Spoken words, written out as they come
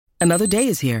Another day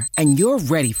is here, and you're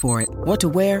ready for it. What to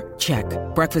wear? Check.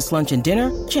 Breakfast, lunch, and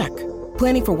dinner? Check.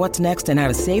 Planning for what's next and how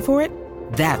to save for it?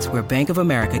 That's where Bank of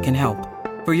America can help.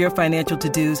 For your financial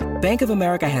to-dos, Bank of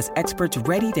America has experts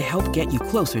ready to help get you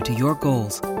closer to your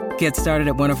goals. Get started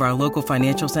at one of our local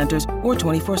financial centers or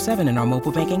 24/7 in our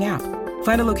mobile banking app.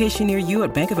 Find a location near you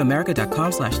at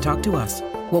bankofamerica.com/talktous.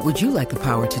 What would you like the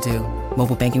power to do?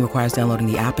 Mobile banking requires downloading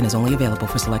the app and is only available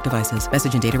for select devices.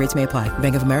 Message and data rates may apply.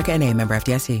 Bank of America N.A., member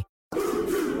FDIC.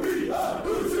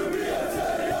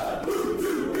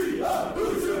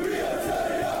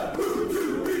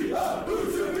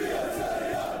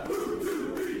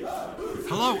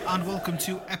 Hello and welcome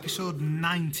to episode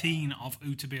 19 of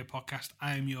Who to Be a Podcast.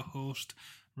 I am your host,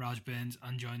 Raj Baines,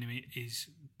 and joining me is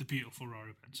the beautiful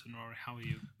Rory Benson. Rory, how are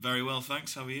you? Very well,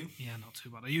 thanks. How are you? Yeah, not too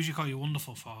bad. I usually call you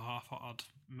wonderful for I thought I'd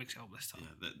mix it up this time.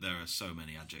 Yeah, there are so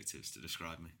many adjectives to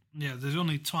describe me. Yeah, there's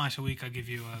only twice a week I give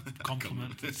you a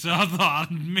compliment, so I thought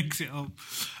I'd mix it up.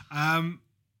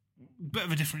 Bit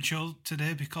of a different show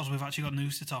today because we've actually got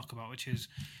news to talk about, which is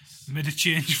made a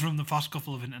change from the past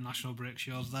couple of international break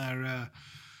shows. There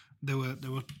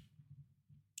were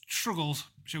struggles,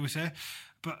 shall we say,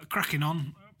 but cracking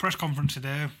on. Press conference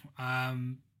today.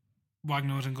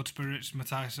 Wagner was in good spirits.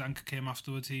 Matthias Zanka came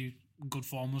afterwards. He good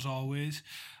form as always.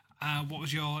 What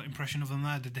was your impression of them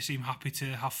there? Did they seem happy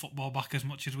to have football back as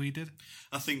much as we did?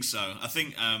 I think so. I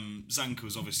think Zanka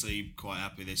was obviously quite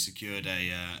happy. They secured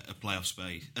a playoff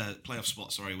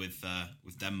spot.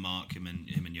 With Denmark. Him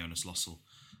and Jonas Lossell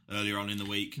earlier on in the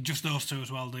week. Just those two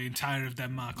as well. The entire of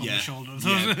Denmark on the shoulder of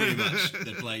those. Yeah, pretty much.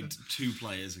 They played two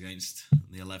players against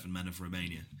the 11 men of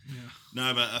Romania. Yeah.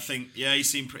 No, but I think he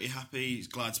seemed pretty happy. He's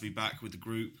glad to be back with the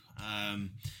group.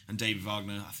 And David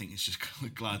Wagner, I think, is just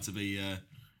glad to be.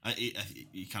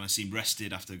 He kind of seemed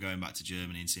rested after going back to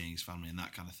Germany and seeing his family and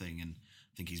that kind of thing. And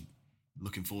I think he's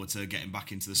looking forward to getting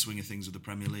back into the swing of things with the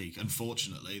Premier League.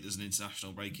 Unfortunately, there's an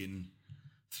international break in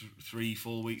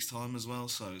 3-4 weeks' time as well.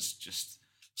 So it's just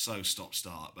so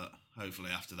stop-start. But hopefully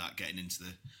after that, getting into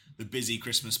the busy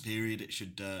Christmas period, it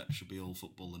should be all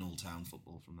football and all town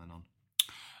football from then on.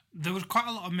 There was quite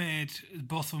a lot of made.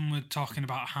 Both of them were talking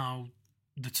about how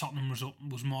the Tottenham result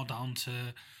was more down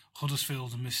to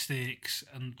Huddersfield's mistakes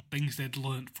and things they'd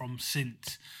learnt from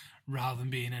since, rather than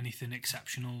being anything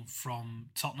exceptional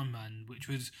from Tottenham men, which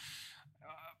was,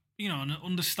 an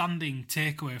understanding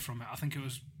takeaway from it. I think it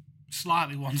was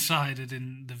slightly one-sided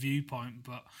in the viewpoint,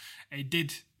 but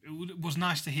it was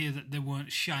nice to hear that they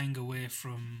weren't shying away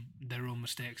from their own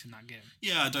mistakes in that game.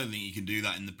 Yeah, I don't think you can do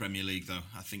that in the Premier League, though.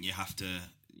 I think you have to,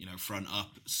 front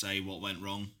up, say what went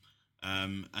wrong.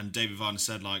 And David Varner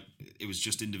said, it was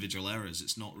just individual errors.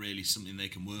 It's not really something they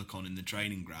can work on in the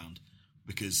training ground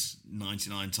because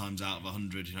 99 times out of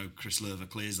 100, Chris Löwe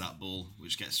clears that ball,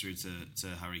 which gets through to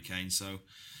Harry Kane. So,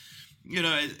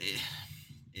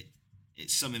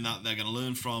 it's something that they're going to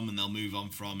learn from and they'll move on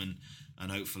from, and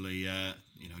hopefully,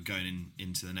 going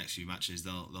into the next few matches,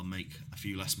 they'll make a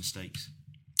few less mistakes.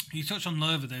 You touched on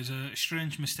Löwe. There's a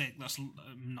strange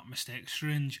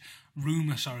strange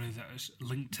rumour, that is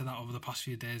linked to that over the past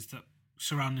few days that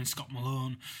surrounding Scott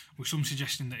Malone, with some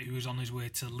suggesting that he was on his way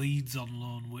to Leeds on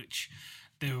loan, which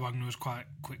David Wagner was quite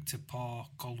quick to pour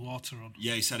cold water on.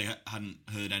 Yeah, he said he hadn't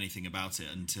heard anything about it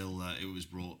until it was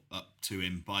brought up to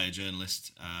him by a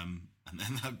journalist, and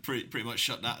then that pretty much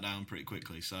shut that down pretty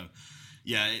quickly. So,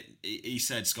 yeah, he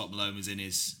said Scott Malone was in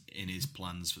his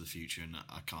plans for the future, and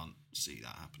I can't see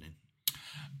that happening.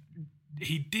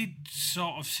 He did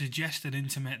sort of suggest and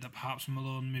intimate that perhaps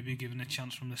Malone may be given a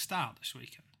chance from the start this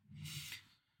weekend.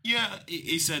 Yeah,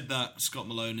 he said that Scott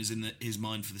Malone is in his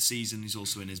mind for the season. He's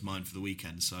also in his mind for the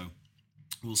weekend. So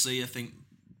we'll see. I think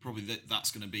probably that's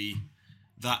going to be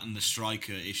that, and the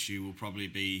striker issue will probably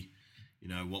be,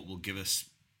 what will give us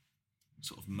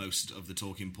sort of most of the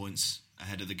talking points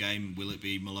ahead of the game. Will it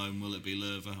be Malone? Will it be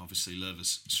Löwe? Obviously,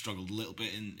 Löwe's struggled a little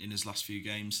bit in his last few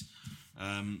games.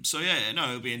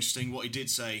 It'll be interesting. What he did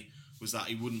say was that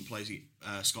he wouldn't play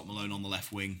Scott Malone on the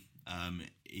left wing.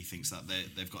 He thinks that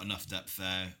they've got enough depth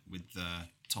there with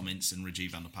Tom Ince and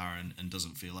Rajiv van der Parra, and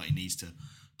doesn't feel like he needs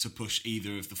to push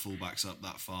either of the fullbacks up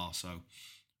that far. So,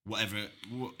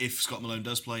 if Scott Malone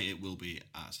does play, it will be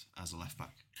as a left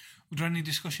back. Was there any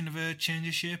discussion of a change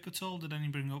of shape at all? Did any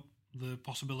bring up the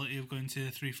possibility of going to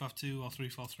 3-5-2 or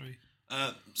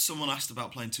 3-4-3? Someone asked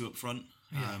about playing two up front.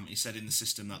 Yeah. He said in the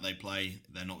system that they play,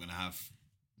 they're not going to have,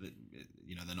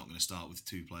 they're not going to start with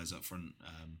two players up front.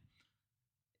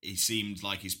 He seemed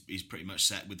like he's pretty much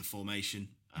set with the formation,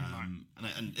 and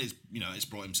it's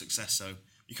brought him success. So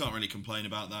you can't really complain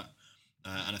about that.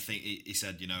 And I think he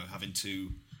said, having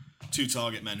two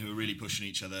target men who are really pushing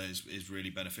each other is really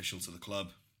beneficial to the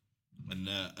club.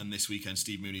 And this weekend,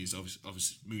 Steve Mooney is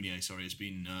obviously Mounier, has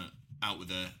been out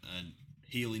with a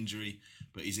heel injury,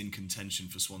 but he's in contention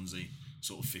for Swansea,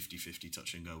 sort of 50-50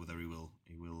 touch and go whether he will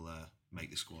make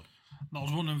the squad. That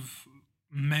was one of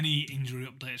many injury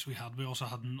updates we had. We also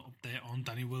had an update on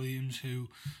Danny Williams, who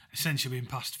essentially been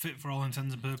past fit for all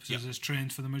intents and purposes, has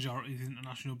trained for the majority of the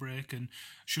international break and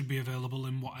should be available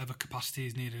in whatever capacity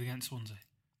is needed against Swansea.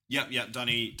 Yep.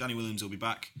 Danny Williams will be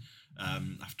back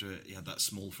after he had that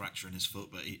small fracture in his foot,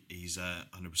 but he's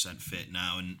 100% fit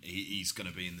now, and he's going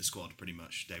to be in the squad pretty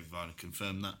much. David Varner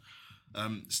confirmed that.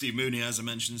 Steve Mooney, as I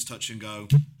mentioned, is touch and go.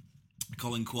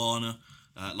 Colin Quaner,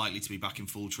 likely to be back in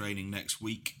full training next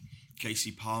week.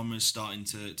 Casey Palmer is starting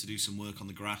to do some work on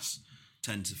the grass.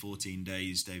 10 to 14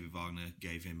 days. David Wagner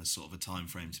gave him a sort of a time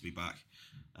frame to be back.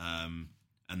 And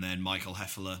then Michael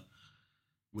Heffeler,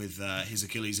 with his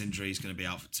Achilles injury, is going to be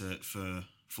out for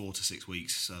 4 to 6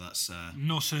 weeks. So that's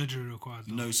no surgery required.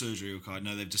 Though. No surgery required.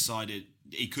 No, they've decided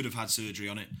he could have had surgery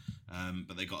on it,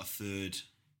 but they got a third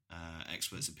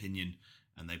expert's opinion,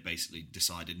 and they basically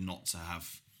decided not to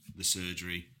have the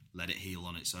surgery, let it heal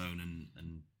on its own,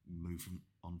 and move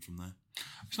on from there.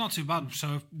 It's not too bad.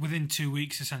 So within 2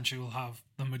 weeks, essentially, we'll have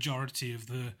the majority of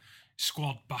the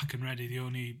squad back and ready. The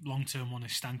only long-term one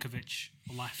is Stankovic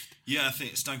left. Yeah, I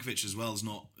think Stankovic as well is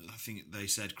not. I think they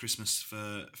said Christmas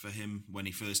for him when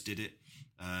he first did it,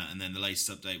 and then the latest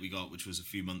update we got, which was a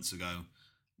few months ago,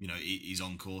 he's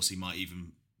on course. He might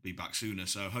even be back sooner.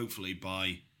 So hopefully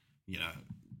by,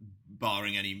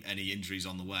 barring any injuries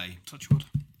on the way, touch wood,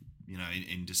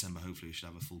 in December, hopefully we should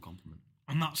have a full complement.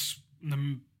 And that's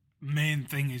the main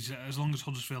thing, is that as long as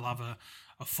Huddersfield have a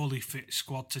fully fit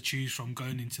squad to choose from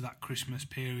going into that Christmas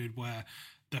period where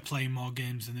they're playing more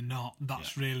games than they're not,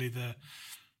 that's really the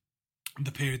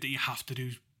period that you have to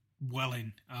do well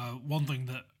in. One thing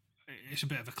that, it's a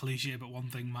bit of a cliche, but one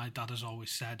thing my dad has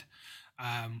always said,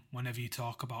 whenever you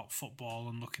talk about football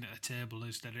and looking at a table,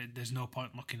 is that there's no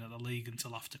point looking at the league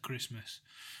until after Christmas.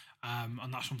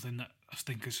 And that's something that I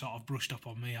think has sort of brushed up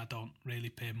on me. I don't really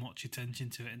pay much attention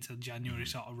to it until January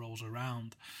sort of rolls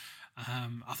around.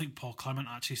 I think Paul Clement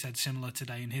actually said similar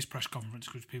today in his press conference,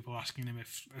 because people were asking him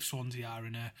if Swansea are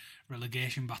in a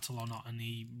relegation battle or not, and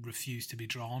he refused to be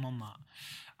drawn on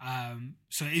that.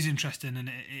 So it is interesting, and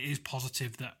it is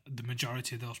positive that the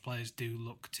majority of those players do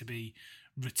look to be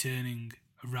returning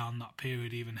around that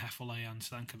period, even Hefele and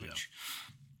Stankovic.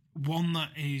 Yeah. One that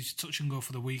is touch and go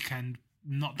for the weekend,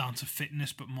 not down to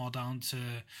fitness, but more down to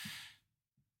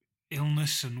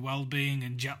illness and well-being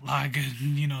and jet lag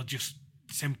and, just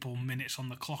simple minutes on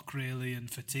the clock, really,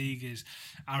 and fatigue, is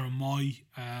Aaron Moy.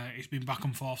 He's been back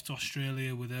and forth to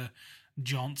Australia with a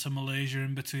jaunt to Malaysia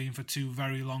in between for 2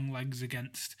 very long legs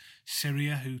against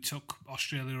Syria, who took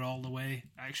Australia all the way,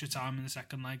 extra time in the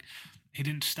second leg. He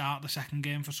didn't start the second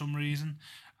game for some reason,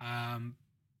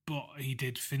 but he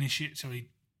did finish it, so he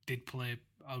did play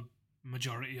a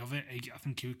majority of it. I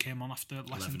think he came on after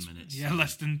less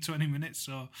than 20 minutes.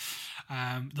 So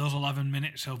those 11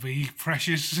 minutes will be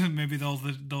precious. Maybe those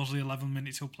are the 11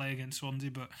 minutes he'll play against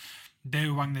Swansea. But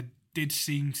David Wagner did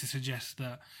seem to suggest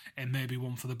that it may be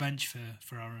one for the bench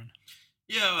for Aaron.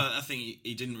 Yeah, well, I think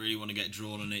he didn't really want to get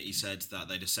drawn on it. He said that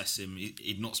they'd assess him.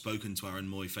 He'd not spoken to Aaron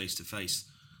Moy face to face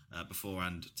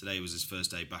beforehand. Today was his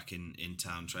first day back in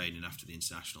town training after the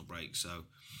international break. So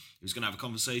he was going to have a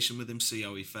conversation with him, see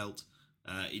how he felt.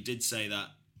 He did say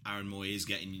that Aaron Moy is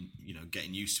getting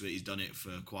used to it. He's done it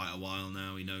for quite a while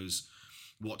now. He knows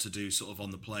what to do sort of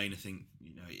on the plane. I think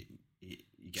he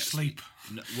gets sleep.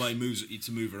 He moves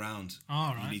to move around.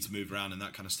 All right. You need to move around and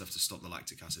that kind of stuff to stop the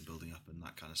lactic acid building up and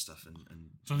that kind of stuff. And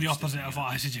so the opposite of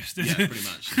what I suggested. Yeah, pretty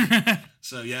much.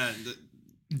 So yeah.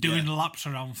 Doing laps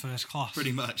around first class.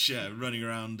 Pretty much, yeah. Running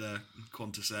around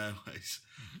Qantas Airways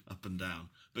up and down.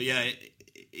 But yeah,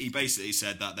 he basically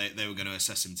said that they were going to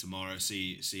assess him tomorrow,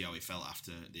 see how he felt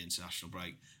after the international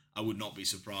break. I would not be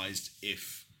surprised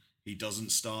if he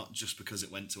doesn't start just because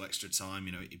it went to extra time.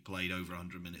 He played over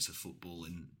 100 minutes of football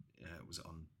was it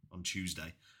on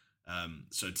Tuesday.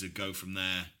 So to go from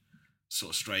there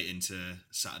sort of straight into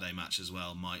Saturday match as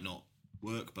well might not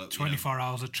work. But 24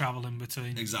 hours of travel in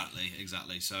between.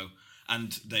 Exactly. So,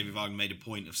 and David Wagner made a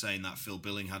point of saying that Phil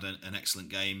Billing had an excellent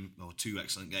game, or 2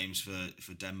 excellent games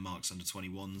for Denmark's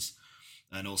under-21s,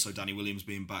 and also Danny Williams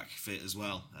being back fit as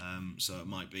well. So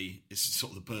it's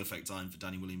sort of the perfect time for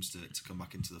Danny Williams to come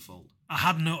back into the fold. I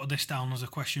had noted this down as a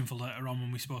question for later on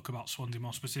when we spoke about Swansea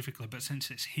more specifically, but since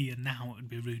it's here now, it would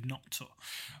be rude not to.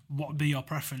 What would be your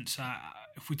preference?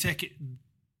 If we take it,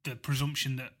 the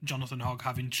presumption that Jonathan Hogg,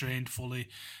 having trained fully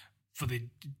for the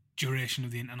duration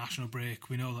of the international break.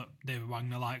 We know that David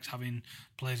Wagner likes having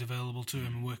players available to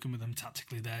him and working with them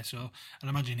tactically there. So I'd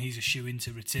imagine he's a shoe-in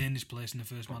to retain his place in the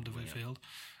first man of the field.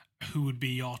 Who would be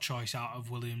your choice out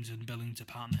of Williams and Billing to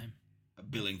partner him?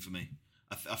 Billing for me.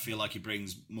 I feel like he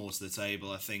brings more to the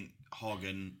table. I think Hogg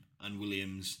and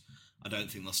Williams, I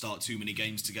don't think they'll start too many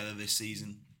games together this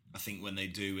season. I think when they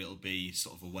do, it'll be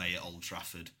sort of away at Old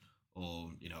Trafford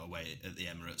or away at the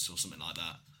Emirates or something like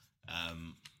that.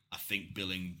 I think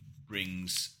Billing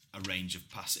brings a range of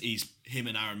passes. Him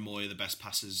and Aaron Moy are the best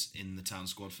passers in the town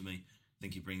squad for me. I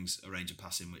think he brings a range of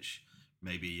passing which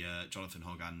maybe Jonathan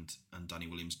Hogg and Danny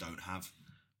Williams don't have.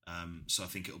 So I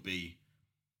think it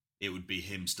would be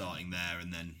him starting there,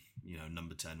 and then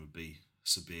number 10 would be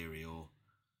Sabiri or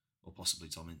possibly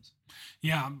Tom Ince.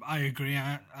 Yeah, I agree.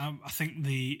 I think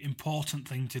the important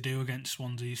thing to do against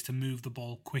Swansea is to move the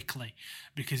ball quickly,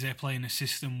 because they're playing a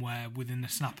system where within the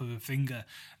snap of a finger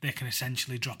they can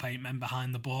essentially drop 8 men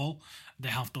behind the ball. They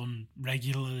have done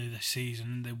regularly this season,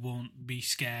 and they won't be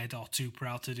scared or too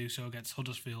proud to do so against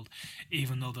Huddersfield,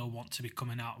 even though they'll want to be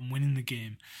coming out and winning the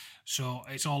game. So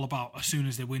it's all about, as soon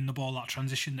as they win the ball, that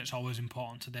transition that's always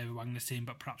important to David Wagner's team,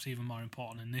 but perhaps even more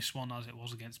important in this one, as it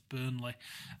was against Burnley.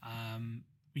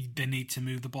 They need to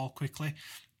move the ball quickly.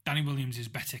 Danny Williams is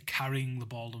better carrying the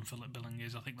ball than Philip Billing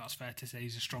is. I think that's fair to say.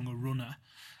 He's a stronger runner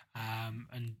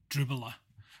and dribbler,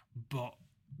 but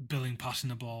Billing passing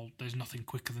the ball, there's nothing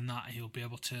quicker than that. He'll be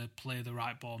able to play the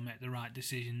right ball, make the right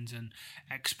decisions, and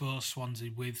expose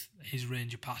Swansea with his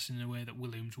range of passing in a way that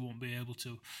Williams won't be able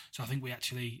to. So I think we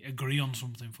actually agree on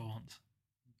something for once.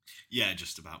 Yeah,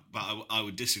 just about. But I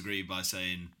would disagree by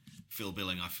saying Phil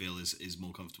Billing, I feel, is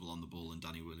more comfortable on the ball than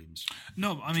Danny Williams.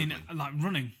 No, I mean, like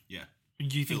running. Yeah.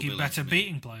 Do you think he's better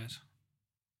beating players?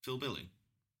 Phil Billing?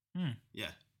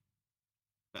 Yeah.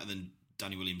 Better than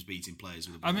Danny Williams beating players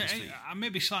with a ball. I may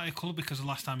be slightly coloured because the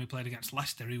last time he played against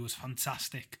Leicester, he was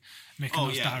fantastic making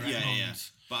those direct runs. Yeah.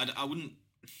 But I wouldn't...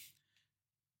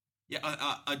 Yeah,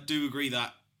 I do agree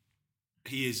that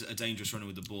he is a dangerous runner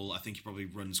with the ball. I think he probably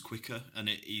runs quicker, and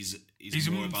he's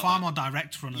more about far more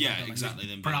direct runner. Yeah, exactly.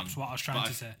 Than perhaps Billing. What I was trying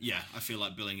to say. Yeah, I feel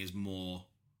like Billing is more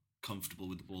comfortable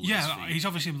with the ball. Yeah, he's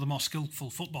obviously the more skillful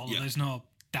footballer. Yeah. There's no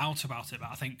doubt about it. But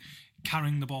I think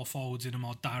carrying the ball forwards in a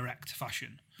more direct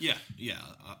fashion. Yeah,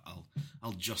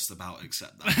 I'll just about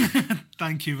accept that.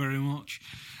 Thank you very much.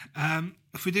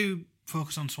 If we do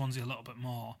focus on Swansea a little bit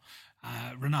more,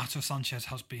 Renato Sanchez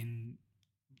has been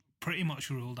pretty much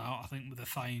ruled out, I think, with a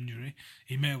thigh injury.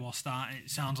 He may well start.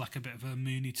 It sounds like a bit of a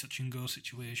Mooney touch-and-go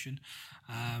situation.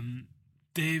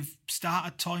 They've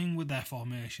started toying with their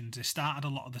formations. They started a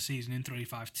lot of the season in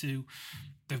 3-5-2.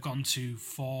 They've gone to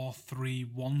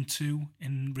 4-3-1-2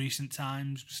 in recent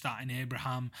times, starting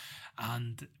Abraham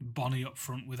and Bonnie up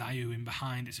front with Ayew in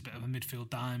behind. It's a bit of a midfield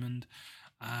diamond.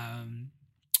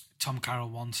 Tom Carroll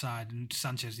one side and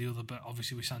Sanchez the other, but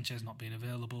obviously with Sanchez not being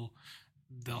available,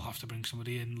 they'll have to bring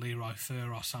somebody in, Leroy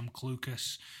Fer or Sam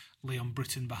Clucas, Leon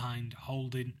Britton behind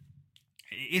Holding.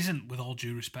 It isn't, with all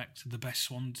due respect, the best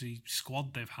Swansea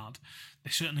squad they've had.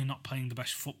 They're certainly not playing the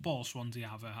best football Swansea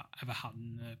ever had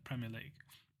in the Premier League.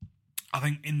 I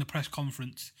think in the press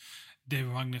conference,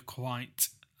 David Wagner quite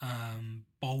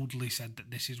boldly said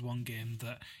that this is one game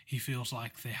that he feels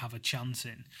like they have a chance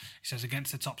in. He says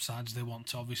against the top sides, they want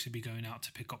to obviously be going out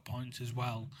to pick up points as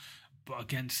well. But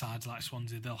against sides like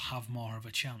Swansea, they'll have more of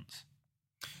a chance.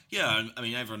 Yeah, I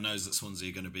mean, everyone knows that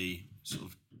Swansea are going to be sort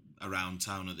of around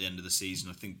town at the end of the season.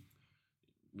 I think,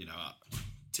 I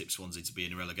tipped Swansea to be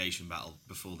in a relegation battle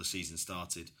before the season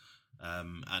started.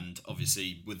 And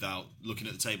obviously, without looking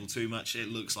at the table too much, it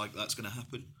looks like that's going to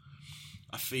happen.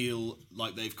 I feel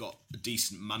like they've got a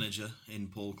decent manager in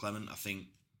Paul Clement. I think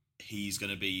he's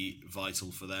going to be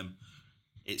vital for them.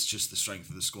 It's just the strength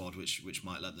of the squad which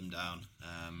might let them down.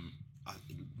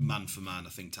 Man for man, I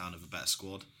think Town have a better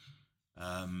squad.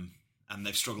 And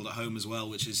they've struggled at home as well,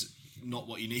 which is not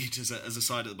what you need as a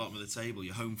side at the bottom of the table.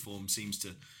 Your home form seems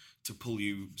to pull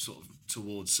you sort of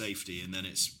towards safety, and then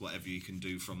it's whatever you can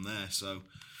do from there. So,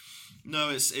 no,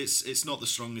 it's not the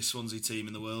strongest Swansea team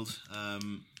in the world.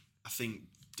 I think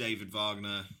David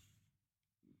Wagner,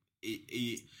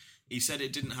 he said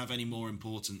it didn't have any more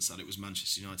importance that it was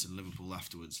Manchester United and Liverpool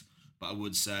afterwards. But I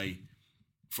would say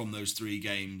from those 3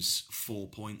 games, 4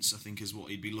 points I think is what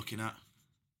he'd be looking at,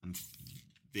 and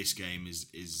this game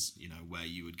is where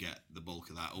you would get the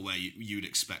bulk of that, or where you'd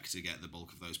expect to get the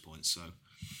bulk of those points. So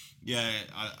yeah,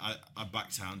 I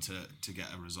back Town to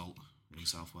get a result in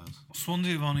South Wales.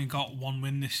 Swansea have only got 1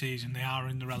 win this season. They are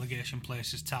in the relegation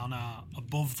places. Town are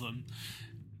above them.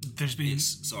 There's been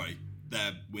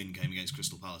their win came against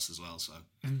Crystal Palace as well, so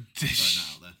throwing that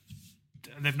out there.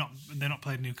 they're not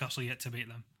played Newcastle yet to beat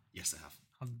them. Yes, they have.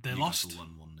 They Newcastle lost.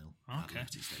 won 1-0 at Okay,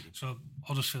 Liberty Stadium. so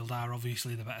Huddersfield are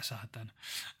obviously the better side then.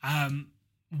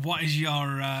 What is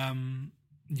your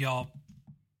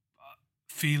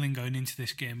feeling going into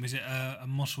this game? Is it a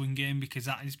must-win game? Because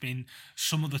that has been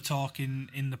some of the talk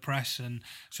in the press and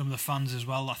some of the fans as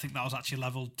well. I think that was actually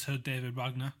levelled to David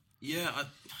Wagner. Yeah,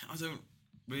 I don't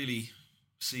really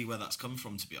see where that's come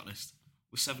from, to be honest.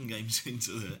 We're 7 games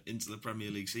into the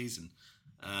Premier League season.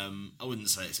 I wouldn't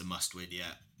say it's a must-win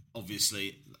yet.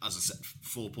 Obviously, as I said,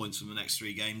 4 points from the next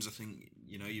 3 games. I think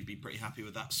you'd be pretty happy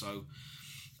with that. So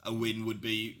a win would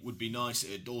be nice.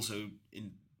 It'd also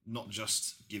not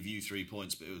just give you 3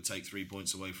 points, but it would take 3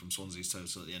 points away from Swansea's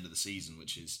total at the end of the season,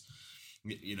 which is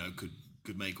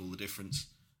could make all the difference.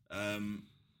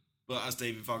 But as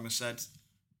David Wagner said,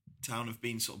 Town have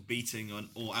been sort of beating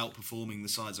or outperforming the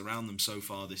sides around them so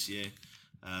far this year,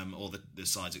 or the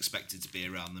sides expected to be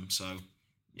around them. So,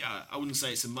 yeah, I wouldn't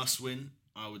say it's a must-win.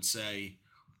 I would say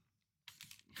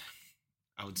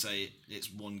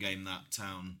it's one game that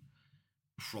Town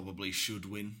probably should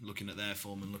win, looking at their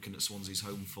form and looking at Swansea's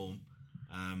home form.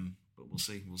 But we'll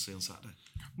see. We'll see on Saturday.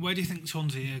 Where do you think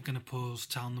Swansea are going to pose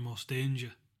Town the most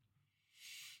danger?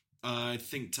 I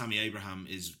think Tammy Abraham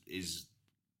is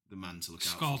the man to look out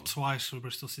for. Scored twice for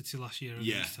Bristol City last year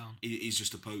against Town. He's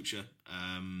just a poacher.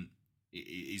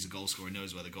 He's a goal scorer. He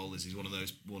knows where the goal is. He's one of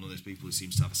those people who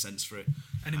seems to have a sense for it.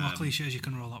 Any more cliches you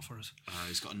can roll out for us?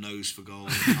 He's got a nose for goal.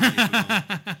 An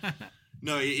eye for goal.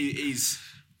 No, he's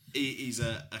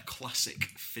a classic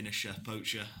finisher,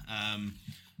 poacher.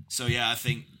 So yeah, I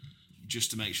think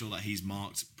just to make sure that he's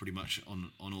marked pretty much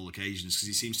on all occasions, because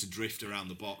he seems to drift around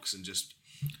the box and just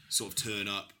sort of turn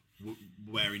up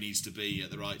where he needs to be at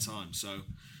the right time. So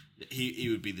he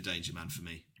would be the danger man for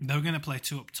me. They're going to play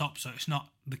 2 up top, so it's not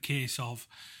the case of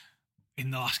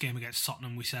in the last game against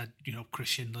Tottenham we said, Chris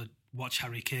Schindler, watch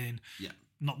Harry Kane. Yeah.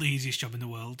 Not the easiest job in the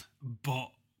world,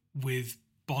 but with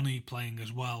Bonnie playing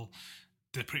as well,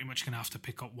 they're pretty much going to have to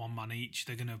pick up one man each.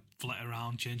 They're going to flit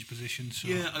around, change positions. So.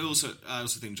 Yeah, I also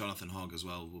think Jonathan Hogg as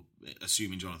well,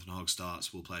 assuming Jonathan Hogg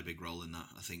starts, will play a big role in that.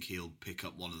 I think he'll pick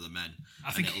up one of the men,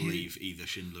 and it'll leave either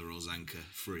Schindler or Zanka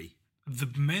free. The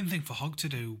main thing for Hogg to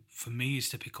do, for me, is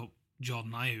to pick up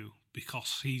Jordan Ayew,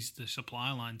 because he's the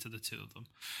supply line to the two of them.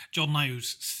 Jordan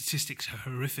Ayew's statistics are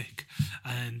horrific,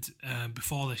 and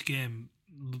before this game,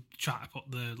 trying to put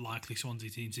the likely Swansea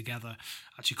team together,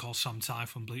 actually called Sam Tighe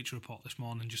from Bleacher Report this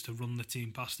morning just to run the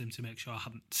team past him to make sure I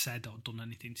hadn't said or done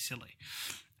anything silly.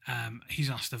 He's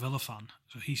an Aston Villa fan,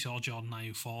 so he saw Jordan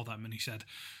Ayew for them and he said,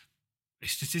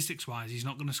 statistics-wise, he's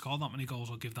not going to score that many goals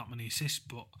or give that many assists,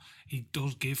 but he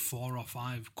does give 4 or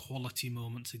 5 quality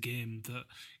moments a game that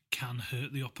can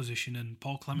hurt the opposition, and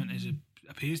Paul Clement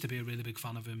appears to be a really big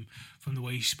fan of him from the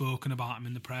way he's spoken about him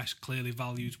in the press, clearly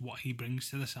values what he brings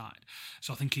to the side.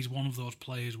 So I think he's one of those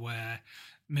players where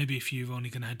maybe if you're only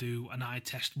going to do an eye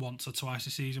test once or twice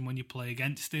a season when you play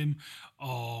against him,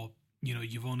 or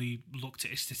you've only looked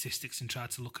at his statistics and tried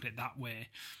to look at it that way,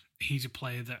 he's a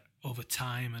player that over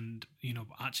time and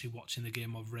actually watching the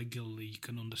game more regularly, you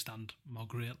can understand more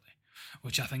greatly,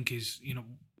 which I think is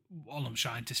all I'm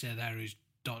trying to say there is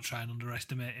don't try and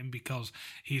underestimate him, because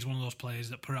he's one of those players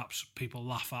that perhaps people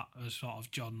laugh at as sort of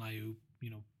Jordan Ayew,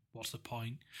 what's the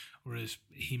point? Whereas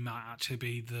he might actually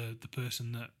be the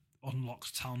person that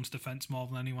unlocks Town's defence more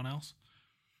than anyone else.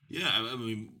 Yeah, I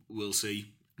mean, we'll see.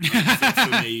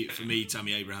 I think for me,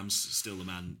 Tammy Abraham's still the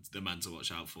man to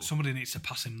watch out for. Somebody needs to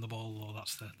pass him the ball, though.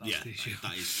 That's the issue.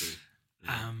 That is true.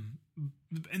 Yeah.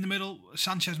 In the middle,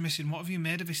 Sanchez missing. What have you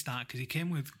made of his start? Because he came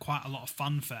with quite a lot of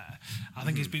fanfare. I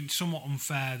think it's been somewhat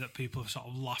unfair that people have sort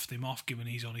of laughed him off, given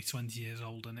he's only 20 years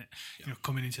old, and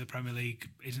coming into the Premier League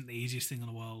isn't the easiest thing in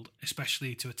the world,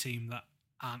 especially to a team that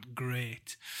aren't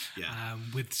great,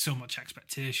 with so much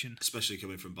expectation. Especially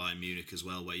coming from Bayern Munich as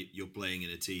well, where you're playing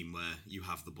in a team where you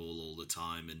have the ball all the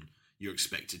time and you're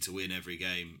expected to win every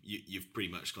game. You've pretty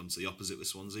much gone to the opposite with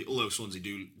Swansea, although Swansea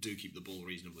do keep the ball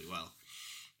reasonably well.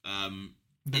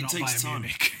 They're not Bayern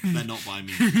Munich. They're not Bayern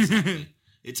Munich, exactly.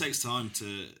 It takes time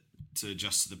to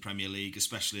adjust to the Premier League,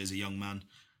 especially as a young man.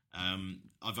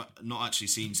 I've not actually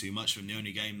seen too much of him. The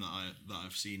only game that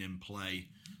I've seen him play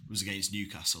was against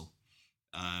Newcastle.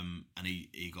 And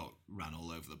he got ran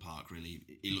all over the park, really.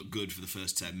 He looked good for the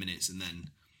first 10 minutes, and then,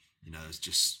 it's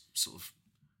just sort of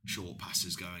short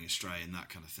passes going astray and that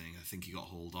kind of thing. I think he got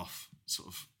hauled off sort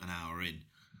of an hour in.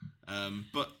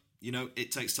 But,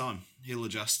 it takes time. He'll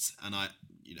adjust, and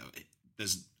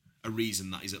there's a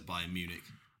reason that he's at Bayern Munich.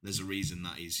 There's a reason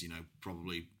that he's,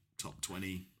 probably top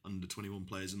 20 under 21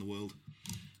 players in the world.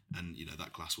 and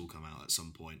that class will come out at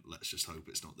some point. Let's just hope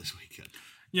it's not this weekend.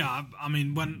 Yeah, I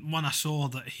mean, when I saw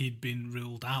that he'd been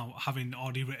ruled out, having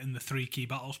already written the 3 key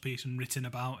battles piece and written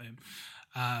about him,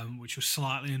 which was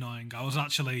slightly annoying, I was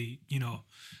actually, do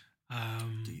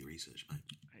your research, mate.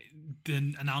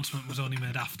 The announcement was only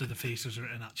made after the piece was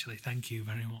written, actually. Thank you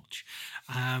very much.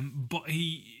 But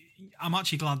I'm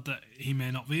actually glad that he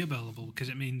may not be available, because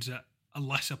it means that a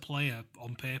lesser player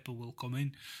on paper will come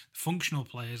in. Functional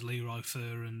players, Leroy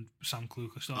Fer and Sam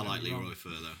Kluker. I like Leroy Fer,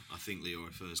 though. I think Leroy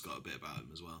Fer's got a bit about him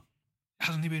as well.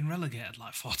 Hasn't he been relegated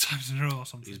like 4 times in a row or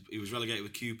something? He was relegated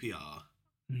with QPR.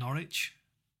 Norwich.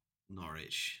 And must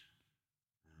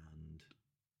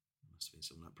have been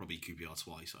something like probably QPR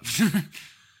twice.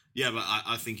 Yeah, but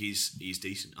I think he's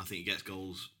decent. I think he gets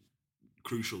goals,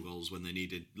 crucial goals when they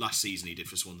needed. Last season he did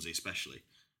for Swansea especially.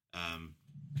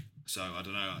 So I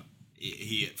don't know.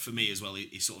 He for me as well.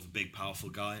 He's sort of a big, powerful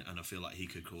guy, and I feel like he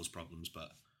could cause problems.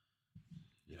 But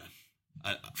yeah,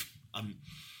 I'm.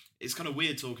 It's kind of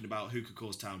weird talking about who could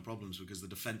cause Town problems because the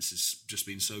defence has just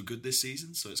been so good this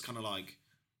season. So it's kind of like,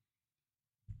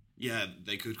 yeah,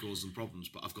 they could cause them problems,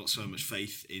 but I've got so much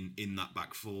faith in that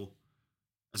back four.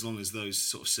 As long as those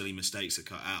sort of silly mistakes are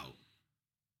cut out,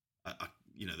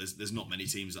 there's not many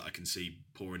teams that I can see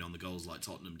pouring on the goals like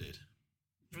Tottenham did.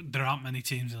 There aren't many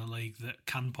teams in the league that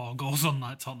can pour goals on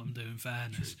like Tottenham do, in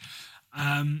fairness.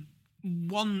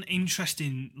 One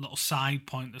interesting little side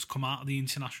point that's come out of the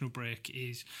international break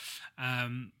is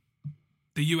the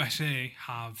USA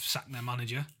have sacked their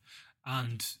manager,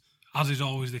 and as is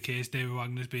always the case, David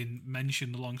Wagner's been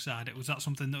mentioned alongside it. Was that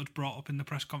something that was brought up in the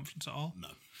press conference at all? No.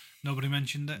 Nobody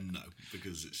mentioned it? No,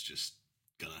 because it's just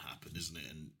going to happen, isn't it?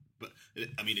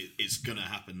 It's going to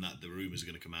happen that the rumours are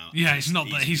going to come out. Yeah, it's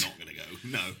not that he's not going to go.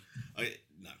 No.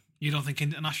 You don't think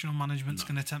international management's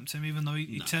going to tempt him, even though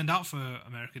he turned out for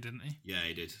America, didn't he? Yeah,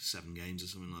 he did 7 games or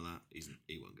something like that.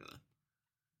 He won't go there.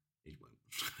 He won't.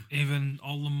 Even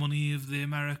all the money of the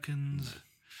Americans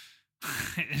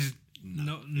is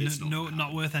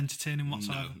not worth entertaining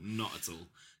whatsoever. No, not at all.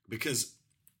 Because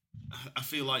I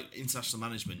feel like international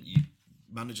management,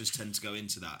 managers tend to go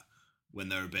into that when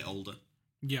they're a bit older.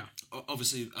 Yeah.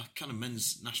 Obviously, kind of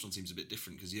men's national team's a bit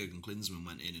different because Jurgen Klinsmann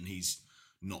went in and he's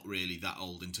not really that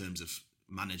old in terms of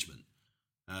management.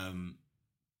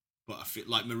 But I feel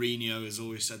like Mourinho has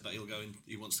always said that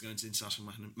he wants to go into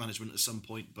international management at some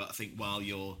point. But I think while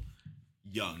you're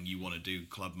young, you want to do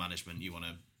club management, you want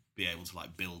to be able to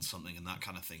like build something and that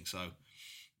kind of thing. So,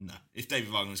 no, if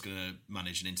David Wagner was going to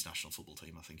manage an international football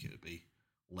team, I think it would be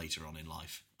later on in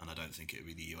life, and I don't think it would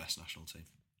be the US national team.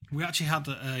 We actually had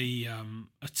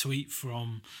a tweet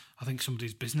from, I think,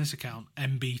 somebody's business account,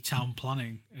 MB Town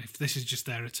Planning. If this is just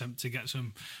their attempt to get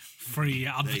some free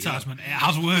advertisement, it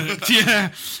has worked.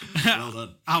 Yeah, well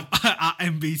done. At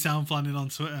MB Town Planning on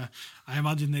Twitter. I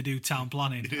imagine they do town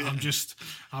planning. Yeah. I'm just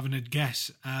having a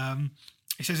guess.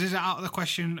 He says, is it out of the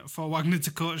question for Wagner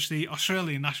to coach the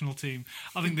Australian national team?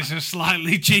 I think this is a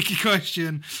slightly cheeky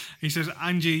question. He says,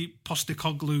 Ange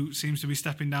Postecoglou seems to be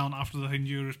stepping down after the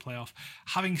Honduras playoff.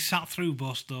 Having sat through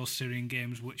both those Syrian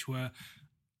games, which were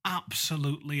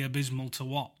absolutely abysmal to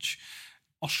watch,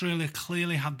 Australia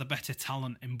clearly had the better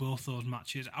talent in both those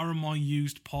matches. Aramoi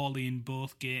used poorly in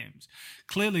both games.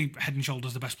 Clearly, head and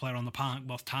shoulders the best player on the park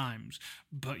both times,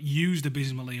 but used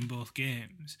abysmally in both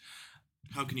games.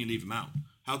 How can you leave him out?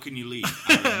 How can you leave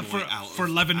for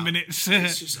 11 minutes?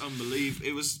 It's just unbelievable.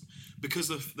 It was because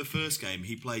the first game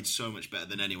he played so much better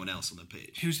than anyone else on the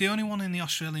pitch. He was the only one in the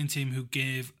Australian team who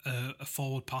gave a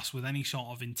forward pass with any sort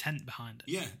of intent behind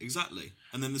it. Yeah, exactly.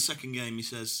 And then the second game he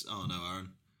says, "Oh no,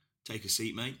 Aaron, take a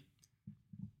seat, mate."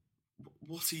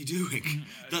 What are you doing?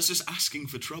 That's just asking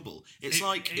for trouble.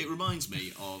 It reminds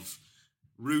me of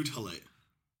Ruud Gullit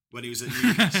when he was at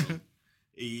Newcastle.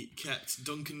 He kept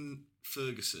Duncan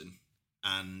Ferguson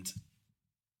and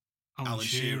Alan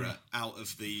Shearer out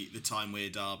of the Time Weir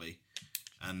derby,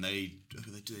 and they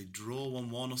draw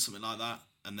 1-1 or something like that,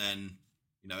 and then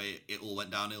it all went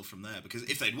downhill from there. Because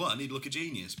if they'd won, he'd look a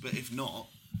genius, but if not,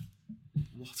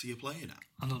 what are you playing at?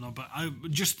 I don't know, but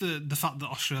just the fact that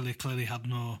Australia clearly had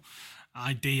no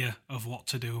idea of what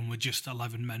to do and were just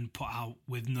 11 men put out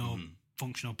with no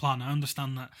functional plan. I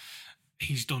understand that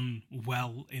he's done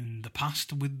well in the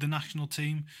past with the national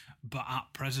team, but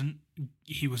at present,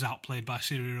 he was outplayed by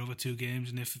Syria over 2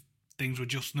 games, and if things were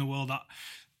just in the world, that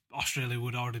Australia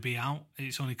would already be out.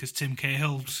 It's only because Tim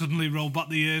Cahill suddenly rolled back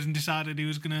the years and decided he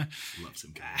was going to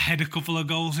head a couple of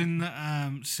goals in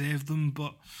that save them,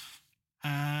 but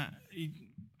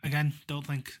again, don't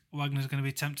think Wagner's going to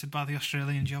be tempted by the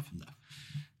Australian job. No.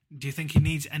 Do you think he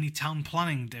needs any town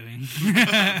planning doing?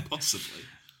 Possibly.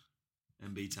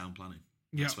 MB Town Planning.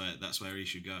 That's where he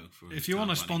should go. If you want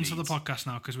to sponsor the podcast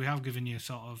now, because we have given you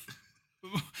sort of,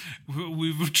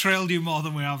 we've trailed you more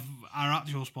than we have our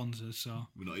actual sponsors. So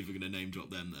we're not even going to name drop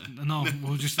them there. No,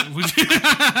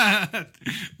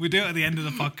 we do it at the end of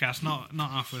the podcast, not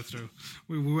halfway through.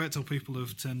 We wait till people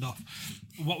have turned off.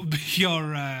 What would be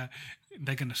your?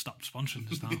 They're going to stop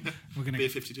sponsoring us now. We're going to Beer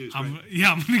 52. I'm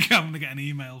going to get an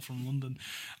email from London.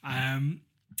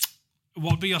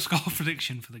 What would be your score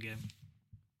prediction for the game?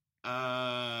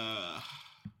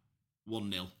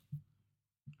 1-0.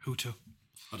 Who to?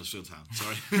 Huddersfield Town.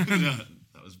 Sorry,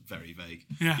 that was very vague.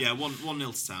 Yeah,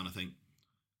 1-0 to Town. I think.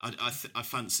 I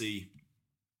fancy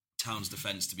Town's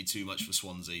defence to be too much for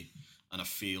Swansea, and I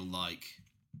feel like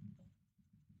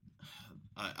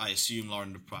I assume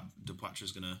Lauren Depoitre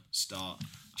is going to start.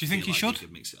 Do you think he should? He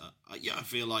could mix it up. Yeah, I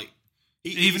feel like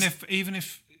even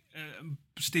if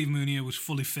Steve Mounier was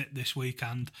fully fit this week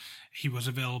and he was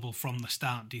available from the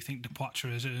start, do you think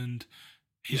Depoitre has earned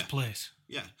his place?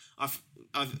 Yeah, I've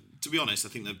to be honest, I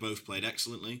think they've both played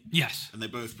excellently. Yes, and they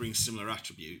both bring similar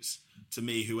attributes. To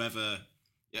me,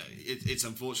 it's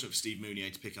unfortunate for Steve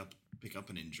Mounier to pick up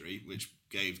an injury, which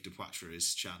gave Depoitre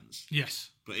his chance.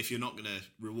 Yes, but if you're not going to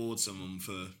reward someone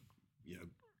for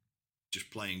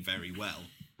just playing very well,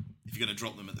 if you're going to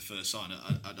drop them at the first sign,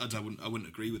 I wouldn't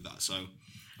agree with that. So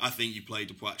I think you play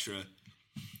Depoitre.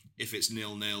 If it's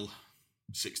 0-0,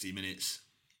 60 minutes,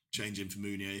 change him for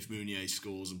Mounier. If Mounier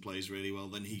scores and plays really well,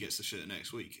 then he gets the shirt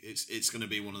next week. It's going to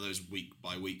be one of those week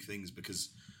by week things because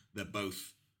they're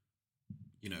both,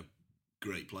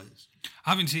 great players.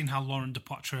 Having seen how Laurent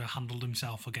Depoitre handled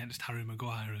himself against Harry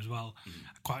Maguire as well,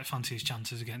 I quite fancy his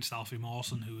chances against Alfie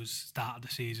Mawson, who has started the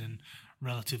season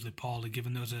relatively poorly,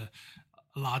 given there was a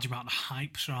large amount of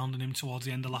hype surrounding him towards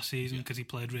the end of last season because he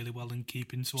played really well in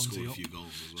keeping Swansea up. Scored a few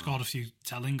goals as well. Scored a few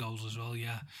telling goals as well,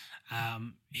 yeah.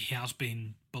 He has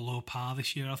been below par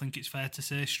this year, I think it's fair to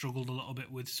say. Struggled a little bit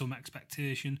with some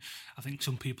expectation. I think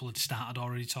some people had started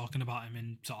already talking about him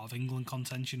in sort of England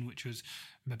contention, which was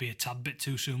maybe a tad bit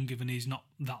too soon given he's not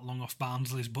that long off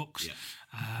Barnsley's books.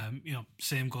 Yeah.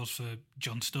 Same goes for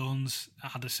John Stones.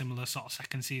 Had a similar sort of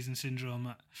second season syndrome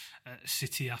at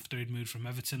City after he'd moved from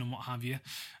Everton and what have you.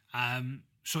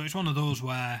 So it's one of those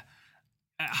where,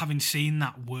 having seen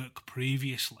that work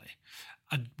previously,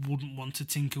 I wouldn't want to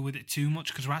tinker with it too much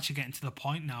because we're actually getting to the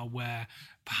point now where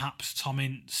perhaps Tom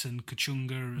Ince and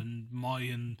Kachunga and Moy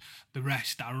and the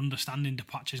rest are understanding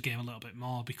Depoitre's game a little bit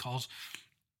more because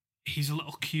he's a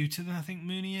little cuter than I think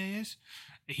Mounier is.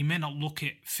 He may not look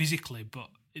it physically, but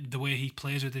the way he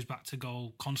plays with his back to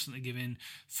goal, constantly giving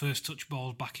first touch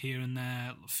balls back here and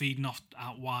there, feeding off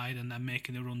out wide and then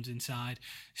making the runs inside,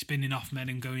 spinning off men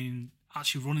and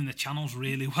actually running the channels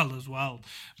really well as well.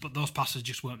 But those passes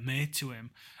just weren't made to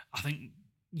him. I think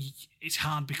it's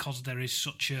hard because there is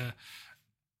such a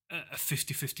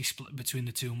 50-50 split between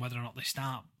the two and whether or not they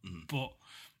start. But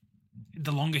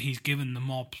the longer he's given, the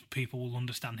more people will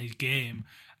understand his game.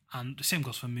 And the same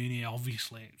goes for Mounier,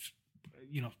 obviously. It's,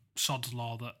 sod's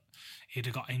law that he'd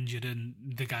have got injured and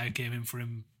the guy who came in for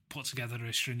him put together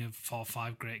a string of 4 or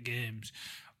 5 great games.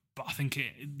 But I think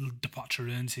Depoitre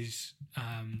earns his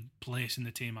place in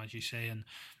the team, as you say, and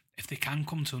if they can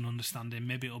come to an understanding,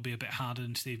 maybe it'll be a bit harder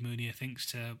than Steve Mounier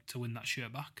thinks to win that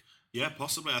shirt back. Yeah,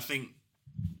 possibly. I think,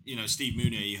 Steve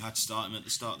Mounier, you had to start him at the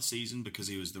start of the season because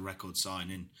he was the record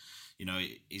signing.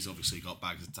 He's obviously got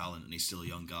bags of talent and he's still a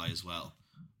young guy as well.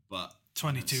 But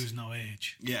 22 is no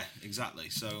age. Yeah, exactly.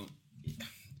 So,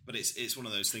 but it's one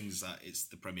of those things that it's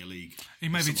the Premier League. He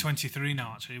may be 23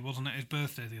 now, actually. Wasn't it his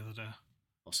birthday the other day?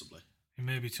 Possibly. He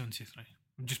may be 23.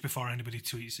 Just before anybody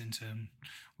tweets into him,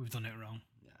 we've done it wrong.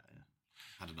 Yeah.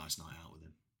 Had a nice night out with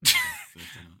him.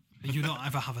 You don't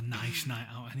ever have a nice night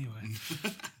out anyway.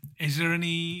 Is there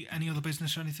any other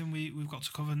business or anything we've got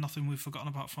to cover? Nothing we've forgotten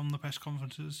about from the press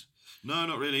conferences? No,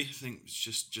 not really. I think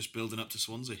it's just building up to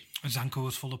Swansea. Zanko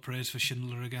was full of praise for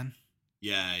Schindler again.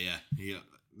 Yeah.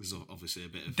 There's obviously a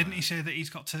bit of... Didn't he say that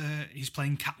he's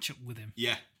playing catch-up with him?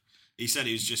 Yeah. He said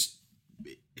he was just...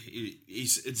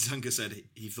 Zanka said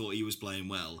he thought he was playing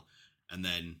well, and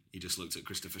then he just looked at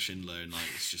Christopher Schindler and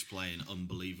it's just playing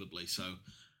unbelievably. So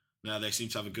now they seem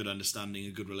to have a good understanding,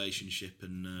 a good relationship,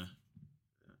 and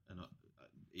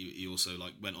he also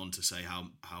went on to say how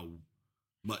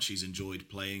much he's enjoyed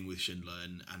playing with Schindler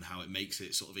and how it makes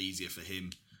it sort of easier for him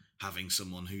having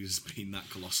someone who's been that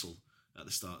colossal at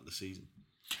the start of the season.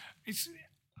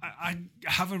 I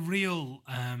have a real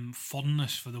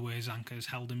fondness for the way Zanka has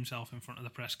held himself in front of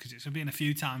the press because it's been a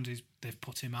few times they've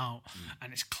put him out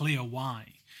and it's clear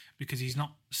why, because he's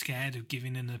not scared of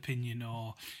giving an opinion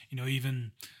or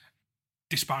even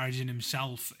disparaging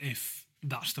himself if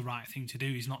that's the right thing to do.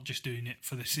 He's not just doing it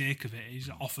for the sake of it. He's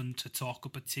often to talk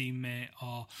up a teammate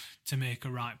or to make a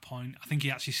right point. I think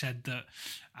he actually said that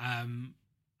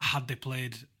had they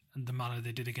played in the manner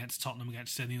they did against Tottenham,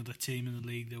 against any other team in the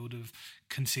league, they would have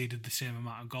conceded the same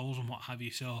amount of goals and what have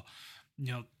you. So,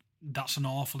 that's an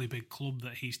awfully big club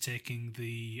that he's taking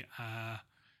the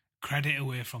credit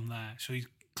away from there. So he's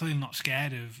clearly not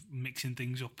scared of mixing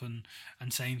things up and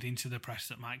saying things to the press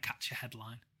that might catch a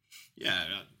headline. Yeah,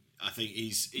 I think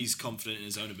he's confident in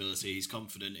his own ability. He's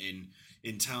confident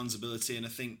in Town's ability, and I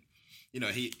think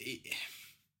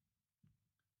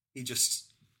he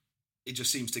just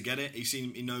seems to get it.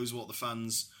 He knows what the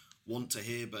fans want to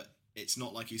hear, but it's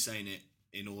not like he's saying it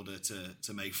in order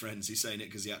to make friends. He's saying it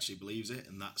because he actually believes it,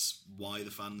 and that's why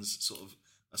the fans sort of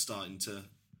are starting to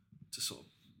sort of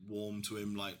warm to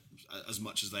him like as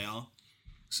much as they are.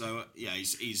 So yeah,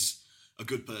 he's a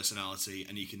good personality,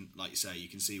 and you can, like you say, you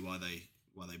can see why they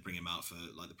bring him out for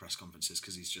like the press conferences,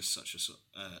 because he's just such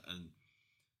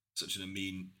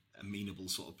an amenable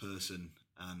sort of person,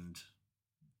 and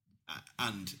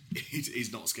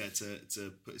he's not scared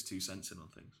to put his 2 cents in on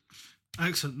things.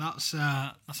 Excellent. That's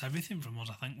everything from us.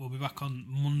 I think we'll be back on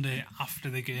Monday after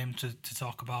the game to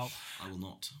talk about. I will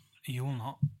not. You will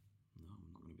not. No, I'm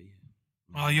not going to be here.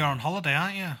 Oh, you're on holiday,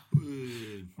 aren't you?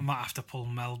 We might have to pull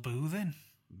Mel Booth in.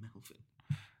 Melvin.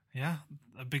 Yeah,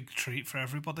 a big treat for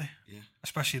everybody. Yeah.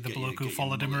 Especially the bloke who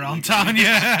followed him around town,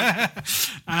 yeah.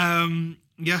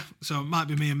 Yeah, so it might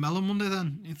be me and Mel on Monday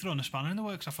then. You're throwing a spanner in the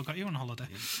works. I forgot you were on holiday.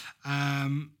 Yeah.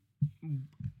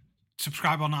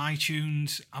 Subscribe on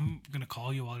iTunes. I'm going to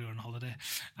call you while you're on holiday.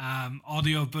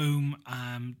 Audio Boom,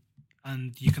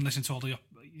 and you can listen to all the...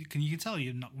 You can tell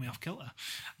you knocked me off kilter.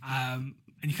 And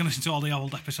you can listen to all the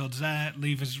old episodes there.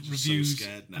 Leave us reviews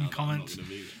and comments.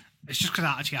 It's just because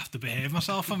I actually have to behave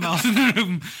myself when Mel's in the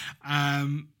room.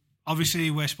 Obviously,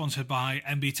 we're sponsored by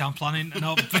MB Town Planning and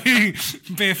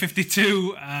Beer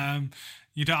 52.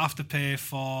 You don't have to pay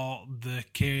for the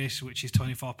case, which is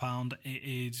 £24. It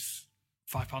is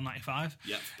 £5.95.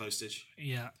 Yeah, for postage.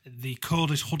 Yeah, the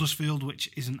code is Huddersfield, which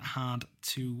isn't hard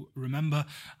to remember,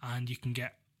 and you can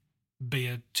get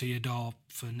beer to your door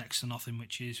for next to nothing,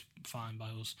 which is fine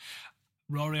by us.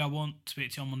 Rory, I won't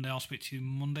speak to you on Monday. I'll speak to you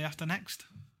Monday after next.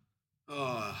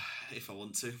 Oh, if I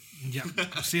want to. Yeah,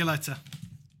 see you later.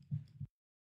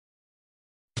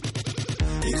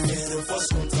 Ik vind een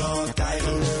vastcontract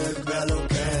eigenlijk wel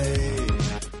oké.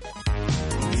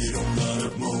 Niet omdat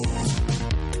het moet.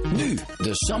 Nu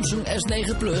de Samsung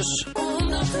S9 Plus.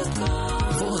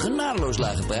 Voor een genadeloos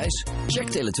lage prijs. Check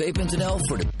tele2.nl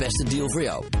voor de beste deal voor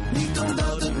jou. Niet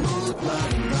omdat het moet,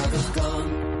 maar omdat het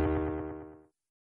kan.